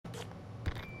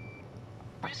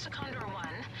Bridge to Condor 1.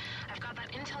 I've got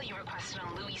that intel you requested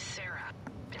on Louis Serra.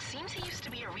 It seems he used to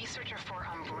be a researcher for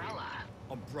Umbrella.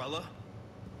 Umbrella?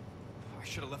 I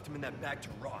should have left him in that bag to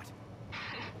rot.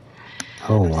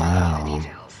 Oh, I'm sending you the wow.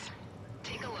 details.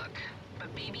 Take a look,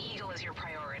 but Baby Eagle is your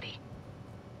priority.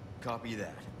 Copy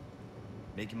that.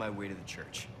 Making my way to the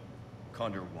church.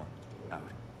 Condor 1, out.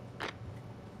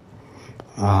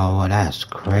 Oh, well, that's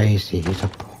crazy. He's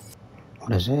a...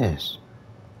 What is this?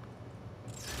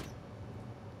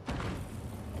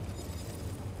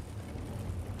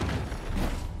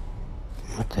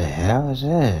 What the hell is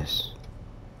this?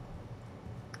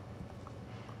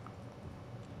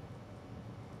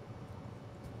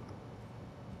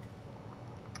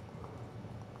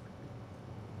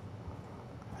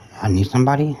 I need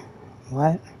somebody?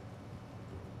 What?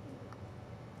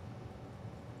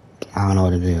 I don't know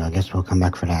what to do. I guess we'll come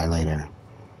back for that later.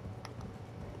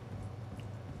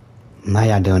 How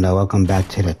y'all doing though? Welcome back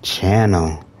to the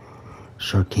channel.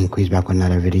 Short King Queez back with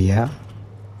another video.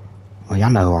 Well, y'all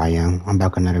know who I am. I'm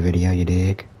back with another video, you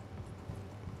dig?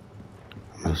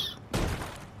 What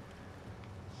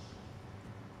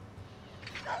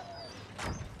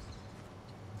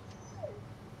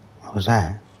was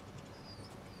that?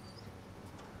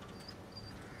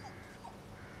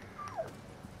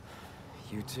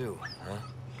 You too, huh?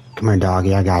 Come here,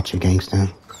 doggy. I got you,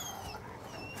 gangsta.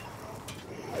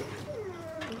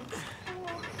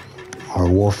 Or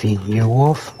Wolfie. You a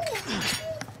wolf?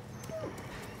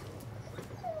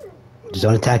 Just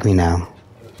don't attack me now.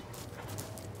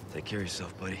 Take care of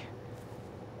yourself, buddy.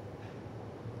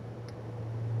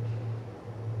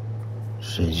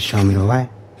 Shit, you showing me the way?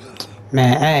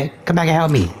 Man, hey, come back and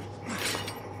help me.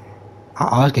 I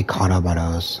always get caught up by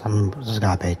those. Just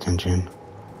gotta pay attention.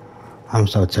 I'm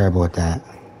so terrible at that.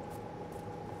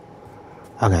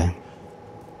 Okay.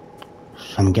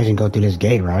 So I'm guessing go through this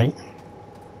gate, right?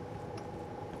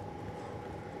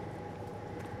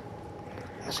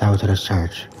 Let's go to the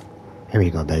church. Here we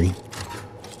go, baby.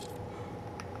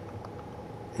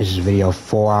 This is video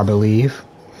 4, I believe.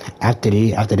 After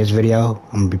this video,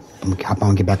 I'm gonna hop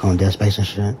on, get back on Dead Space and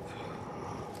shit.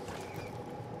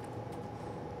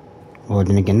 Well,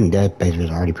 then again, Dead Space was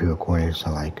already pre-recorded, so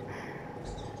like,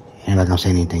 ain't like I'm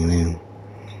saying anything new.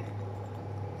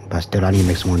 But still, I need to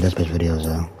make some more Dead Space videos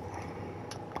though,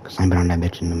 cause I ain't been on that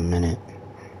bitch in a minute.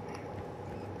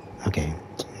 Okay,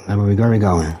 where we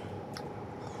going?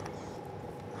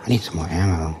 I need some more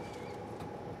ammo.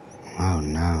 Oh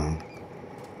no.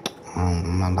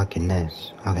 I'm not liking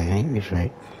this. Okay, ain't be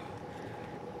straight.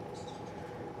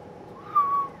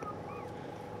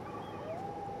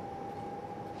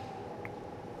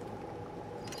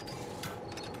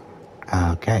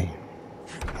 Okay.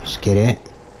 Let's get it.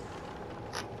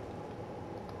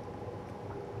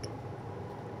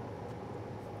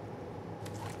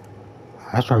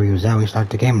 That's where we was at when we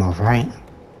started the game off, right?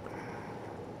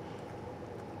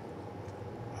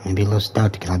 Maybe a little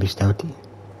stealthy. Can I be stealthy?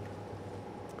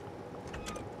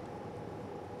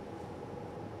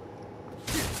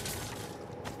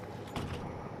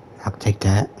 I'll take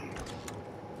that.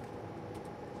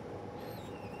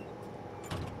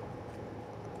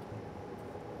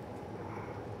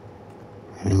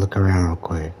 Let me look around real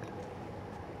quick.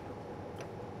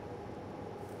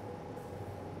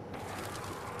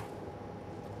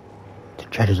 The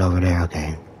treasure's over there,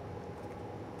 okay.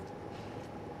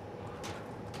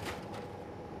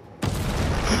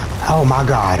 Oh my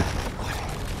god.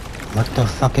 What the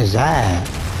fuck is that?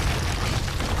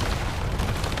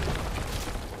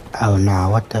 Oh no,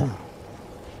 what the?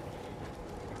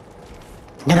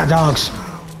 Get out, dogs!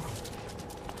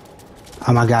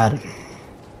 Oh my god.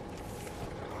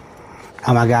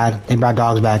 Oh my god, they brought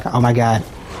dogs back. Oh my god.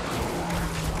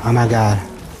 Oh my god.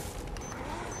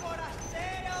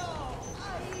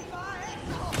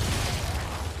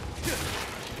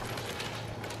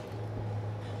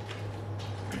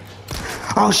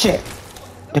 Oh shit!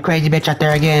 The crazy bitch out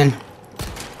there again.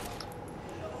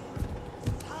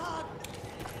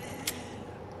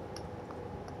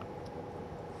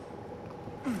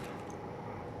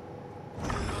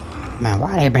 Man,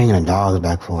 why are they bringing the dogs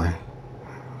back for?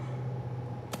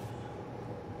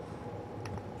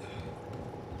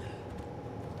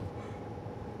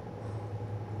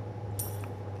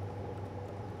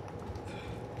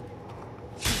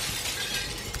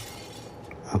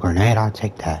 A grenade, I'll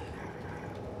take that.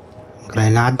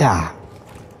 Grenada.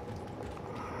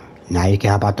 Now you can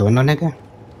hop out the window, nigga?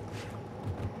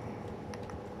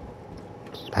 I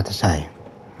was about to say.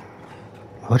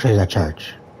 Which is that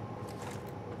church?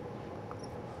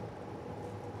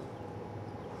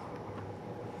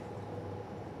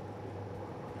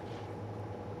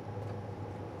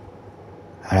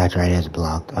 Oh, that's right, it's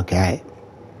blocked. Okay.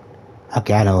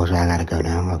 Okay, I know where I gotta go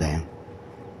now. Okay.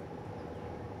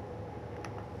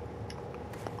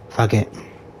 Fuck it.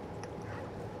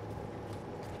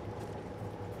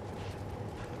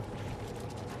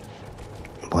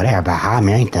 Boy, they're behind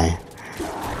me, ain't they?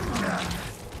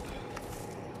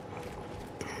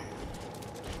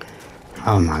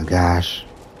 Oh my gosh.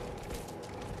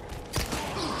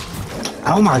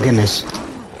 Oh my goodness.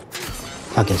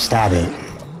 Fucking stab it.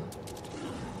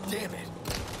 Damn it.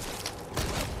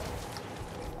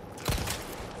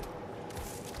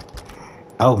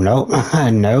 Oh, no.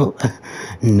 No.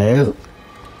 No.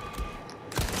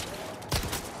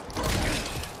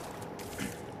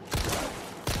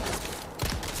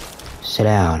 Sit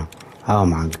down. Oh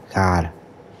my god.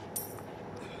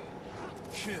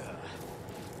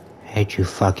 Hate you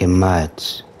fucking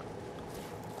mutts.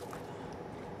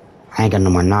 I ain't got no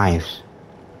more knives.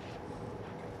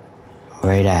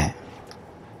 Where it at?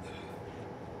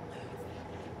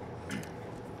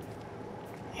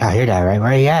 Y'all hear that, right?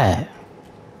 Where he at?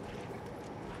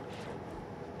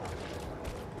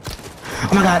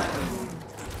 Oh my god!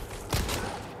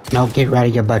 No, get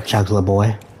ready your butt chugs, little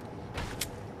boy.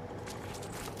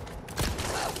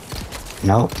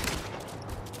 Nope.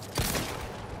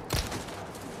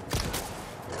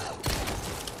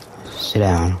 Sit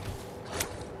down.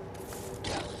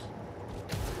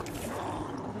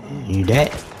 You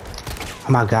dead? Oh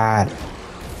my god.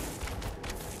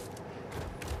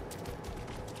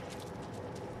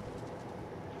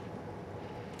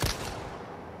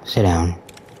 Sit down.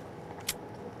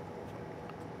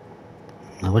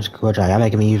 Now, what's good? Y'all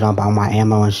making me use up all my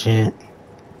ammo and shit.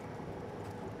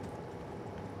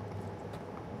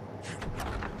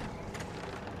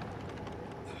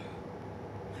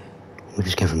 We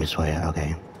just came from this way,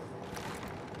 okay.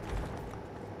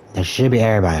 That should be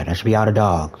everybody. That should be all the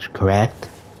dogs, correct?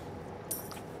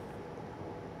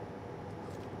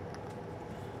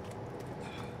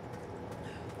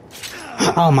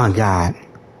 Oh my god.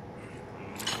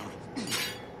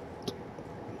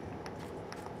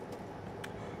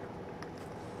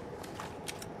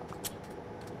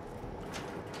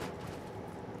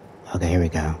 Okay, here we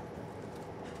go.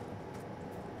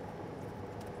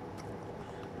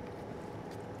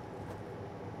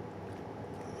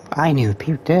 I ain't even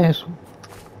peeped this.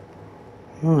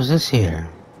 What was this here?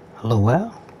 A little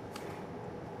well?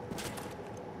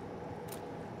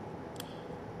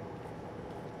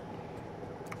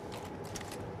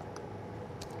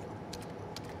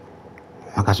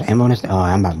 I got some ammo in this. Oh,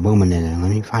 I'm about booming in it.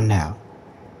 Let me find out.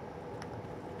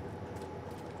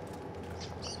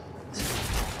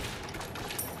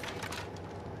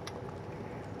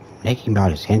 They keep all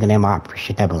this handing ammo. I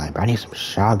appreciate that, but like, bro, I need some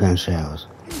shotgun shells.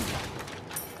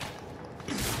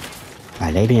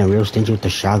 Like, they being real stingy with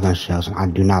the shotgun shells, and I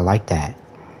do not like that.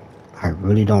 I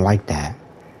really don't like that.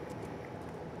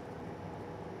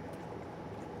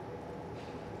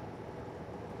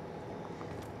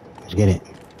 Let's get it.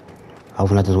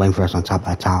 Hopefully nothing's waiting for us on top.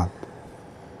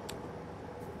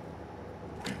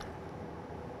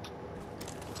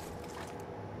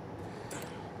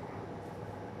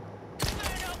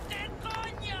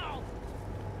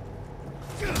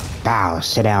 Bow,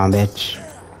 sit down, bitch.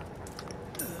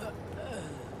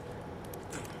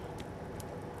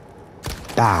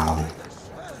 Bow.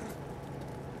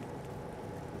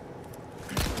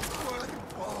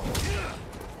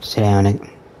 Sit down, nigga.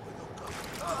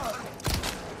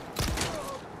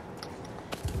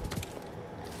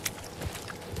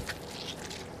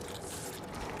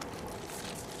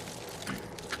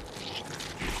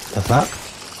 The fuck?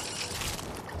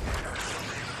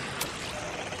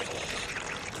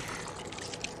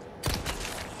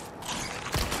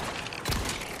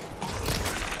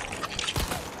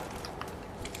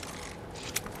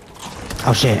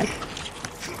 Oh shit.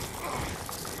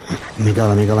 Let me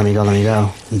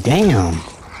go. Damn.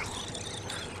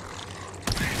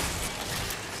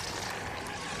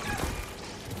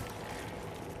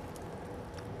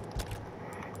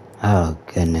 Oh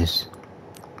goodness.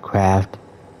 Craft.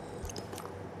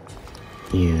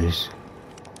 Use.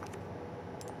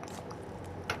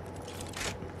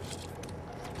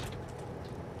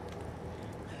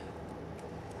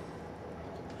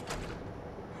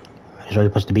 That's where you're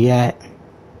supposed to be at.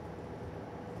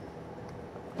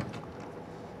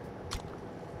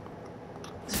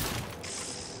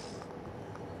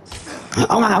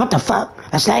 Oh my god, what the fuck?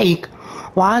 A snake?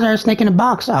 Why is there a snake in the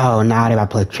box? Oh, now they about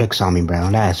to play tricks on me, bro.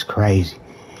 That's crazy.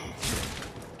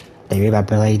 They really about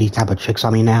to play these type of tricks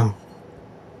on me now?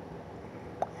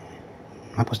 Am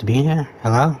I supposed to be in here?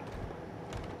 Hello?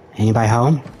 Anybody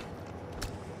home?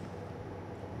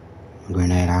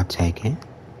 Grenade, I'll take it.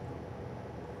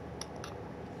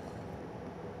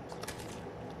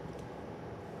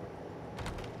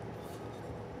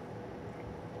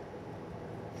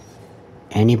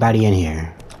 Anybody in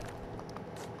here?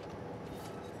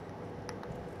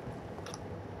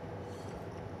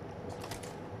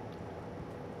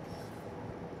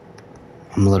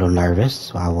 I'm a little nervous,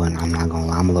 so I'm not gonna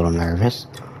lie, I'm a little nervous.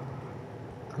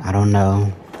 I don't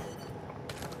know.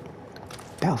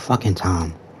 About fucking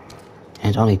time. And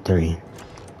it's only 3.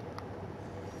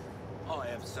 I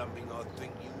have something I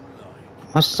think you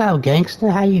like. What's up, gangster?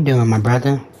 How you doing, my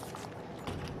brother?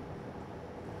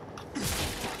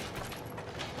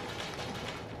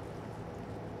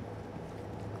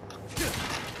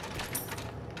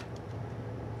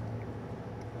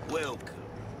 Welcome.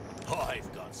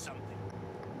 I've got something.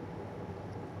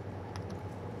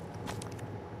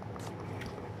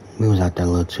 We was out there a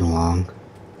little too long.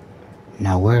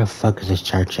 Now, where the fuck is this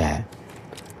church at?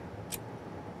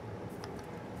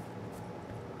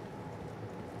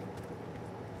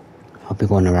 Hope you're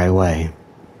going the right way.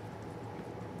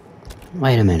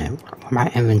 Wait a minute. Where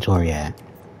my inventory at?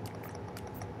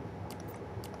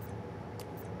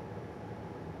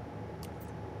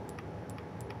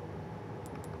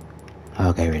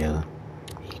 Okay, we do.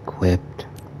 Equipped.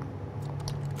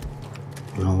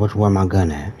 Where my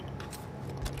gun at?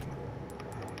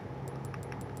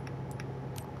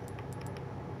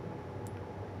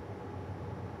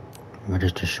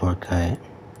 Register shortcut.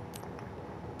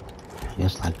 I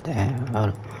guess like that.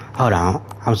 Hold on.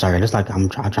 I'm sorry. Just like I'm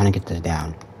trying to get this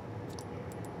down.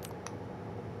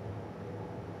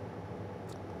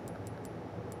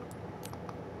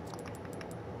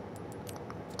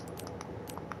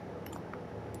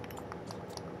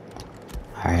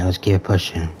 All right, let's keep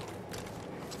pushing.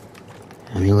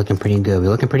 I mean, looking pretty good. We're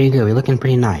looking pretty good. We're looking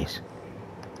pretty nice.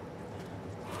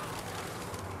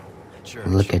 Church.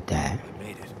 Look at that. I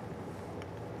made it.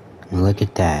 Look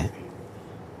at that.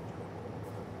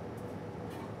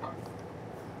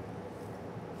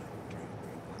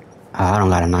 I don't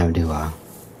got a knife, do I?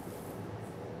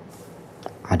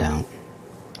 I don't.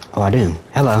 Oh, I do.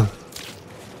 Hello.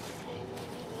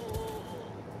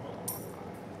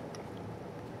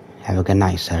 Have a good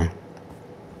night, sir.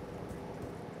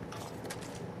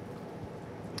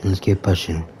 Let's keep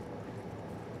pushing.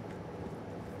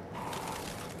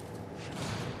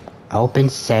 Open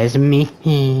sesame.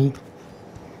 Damn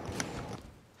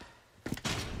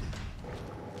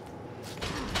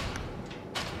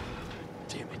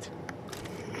it.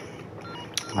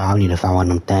 I need to find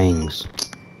one of them things.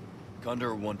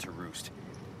 Condor 1 to Roost.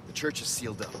 The church is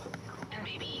sealed up. And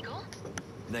Baby Eagle?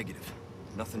 Negative.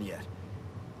 Nothing yet.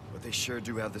 But they sure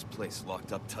do have this place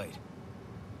locked up tight.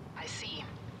 I see.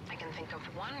 I can think of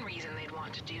one reason they'd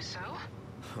want to do so.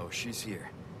 Oh, she's here.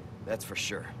 That's for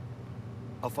sure.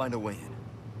 I'll find a way in.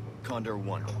 Condor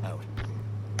 1, out.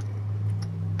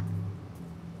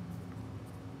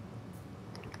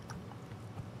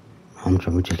 I'm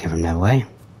sure we just came from that way.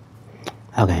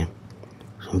 Okay.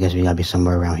 So I guess we gotta be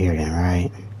somewhere around here then,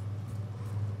 right?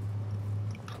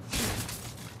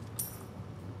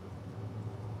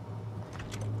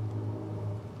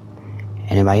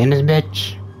 Anybody in this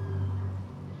bitch?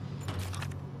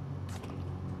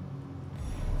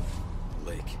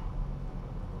 Lake.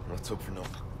 Let's hope for no...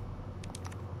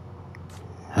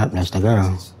 Oh, that's the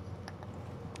girl.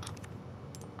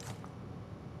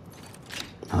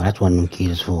 Oh, that's what them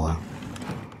keys is for.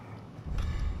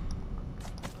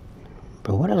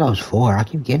 Bro, what are those for? I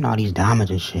keep getting all these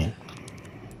diamonds and shit.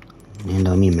 You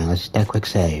know me, man. Let's hit that quick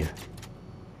save.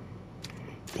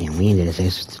 Damn, we needed to say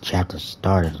this is the chapter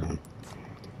started.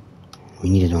 We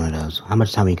needed one of those. How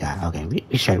much time we got? Okay,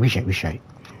 we straight.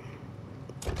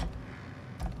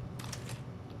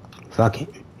 Fuck it.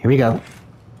 Here we go.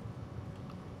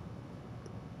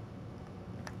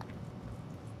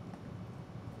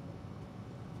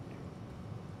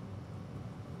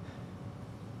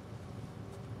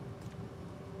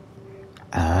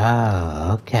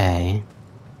 Oh, okay.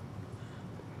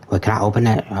 Wait, can I open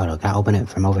that? Oh, no, can I open it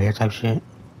from over here type shit?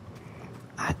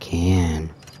 I can.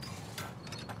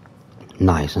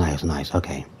 Nice.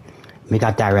 Okay. We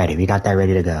got that ready.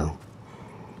 To go.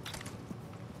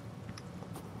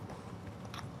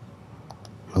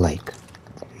 Lake.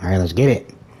 Alright, let's get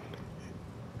it.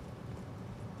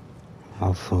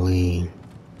 Hopefully.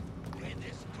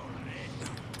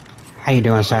 How you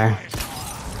doing, sir?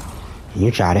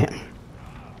 You tried it.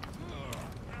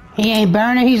 He ain't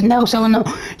burning, he's no-selling no.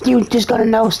 You just gonna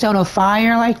no-sell the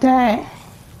fire like that?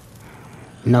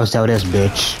 No-sell this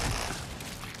bitch.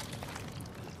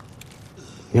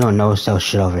 You don't no-sell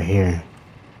shit over here.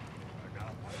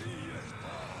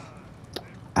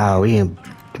 Oh, we in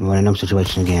one of them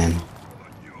situations again.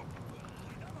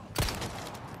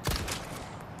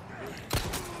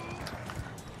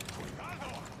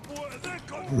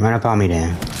 Run up on me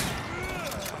then.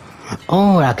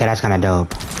 Oh, okay, that's kind of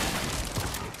dope.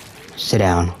 Sit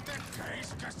down.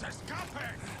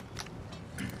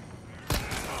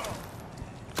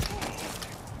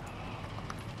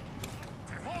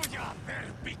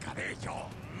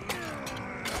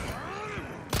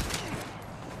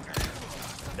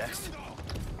 Next.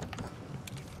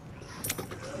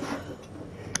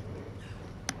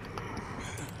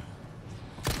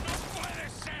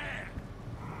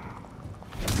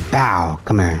 Bow,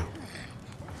 come here.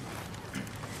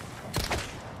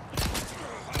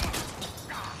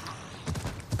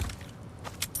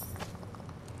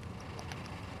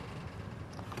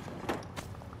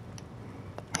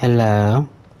 Hello.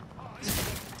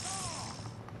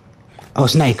 Oh,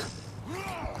 snake.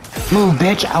 Move,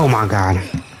 bitch. Oh my god.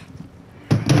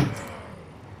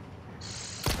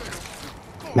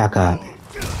 Back up.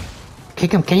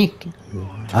 Kick him, can you?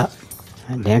 That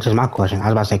answers my question. I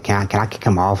was about to say, can I kick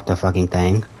him off the fucking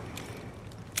thing?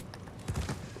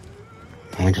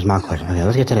 That answers my question. Okay,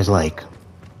 let's get to this lake.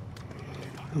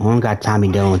 I don't got time to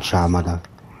be dealing with y'all, mother.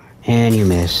 And you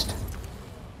missed.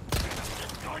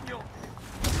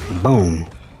 Boom.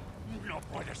 They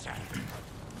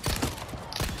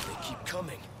keep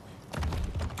coming.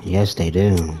 Yes, they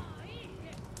do.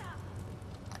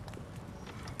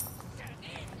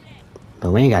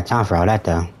 But we ain't got time for all that,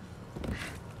 though.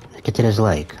 Let's get to this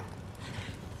lake.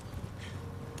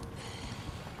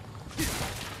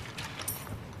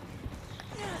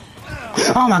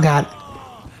 Oh my god!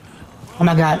 Oh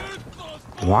my god!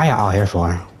 Why y'all all here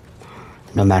for?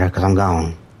 No matter, because I'm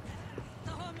gone.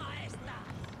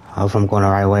 Hopefully I'm going the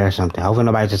right way or something. Hopefully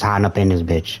nobody's just hiding up in this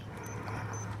bitch.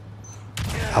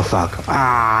 Oh fuck.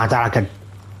 Ah, I thought I could...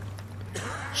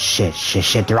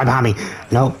 Shit. They're right behind me.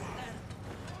 Nope.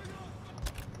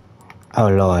 Oh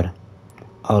lord.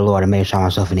 Oh lord, I may have shot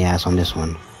myself in the ass on this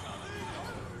one.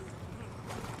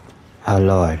 Oh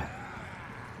lord.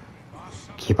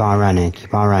 Keep on running.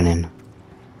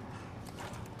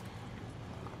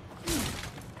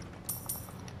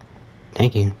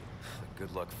 Thank you.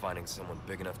 Good luck finding someone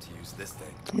big enough to use this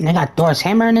thing. They got Thor's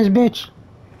hammer in this bitch.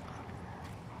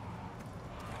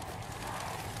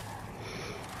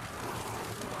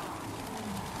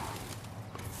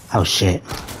 Oh shit.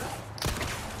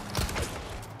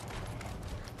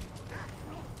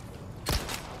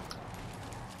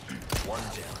 One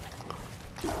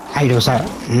down. How you doing, sir?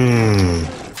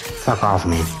 Fuck off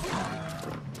me.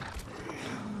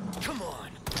 Come on.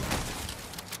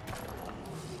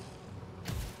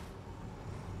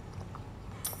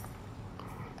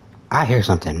 I hear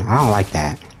something. I don't like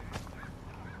that.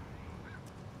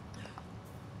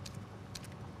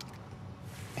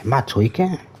 Am I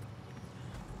tweaking?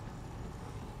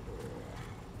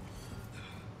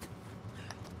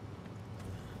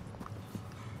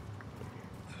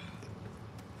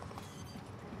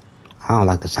 I don't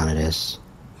like the sound of this.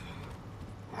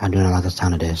 I do not like the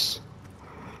sound of this.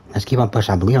 Let's keep on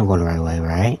pushing. I believe I'm going the right way,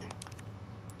 right?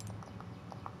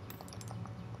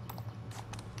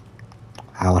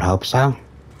 I would hope so.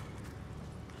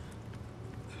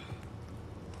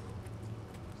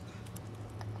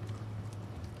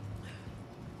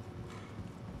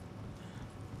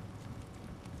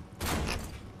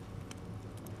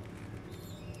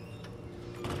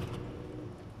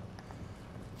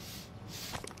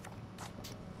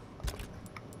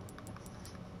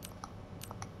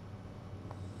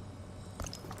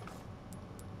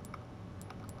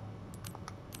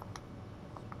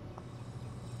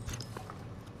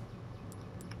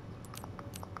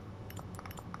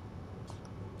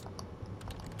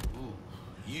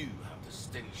 You have the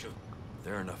stench of...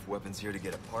 There are enough weapons here to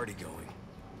get a party going.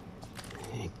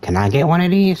 Can I get one of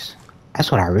these?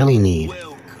 That's what I really need.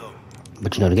 Welcome.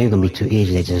 But you know, the game's gonna be too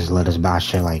easy. They just let us buy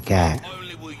shit like that.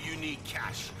 Only will you need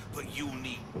cash, but you'll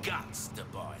need guts to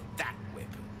buy that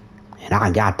weapon. And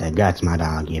I got the guts, my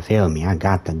dog. You feel me? I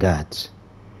got the guts.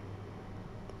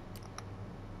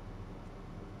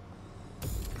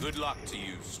 Good luck to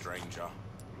you, stranger.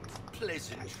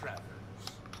 Pleasant travels.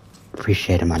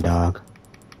 Appreciate it, my dog.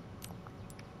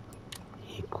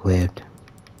 Equipped.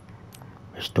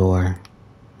 Restore.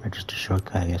 Register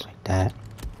shortcut, I guess like that.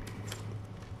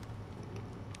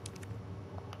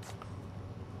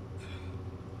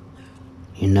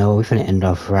 You know, we're gonna end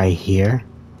off right here.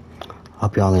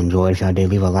 Hope y'all enjoyed. If y'all did,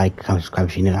 leave a like, comment, subscribe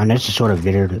if you new. I know it's a shorter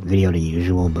video than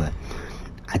usual, but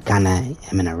I kinda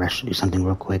am in a rush to do something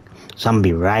real quick. So I'm gonna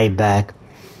be right back.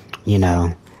 You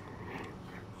know,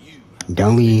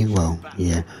 don't leave. Well,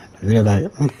 yeah. Video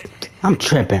about I'm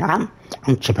tripping. I'm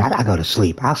tripping. I gotta go to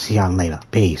sleep. I'll see y'all later.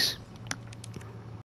 Peace.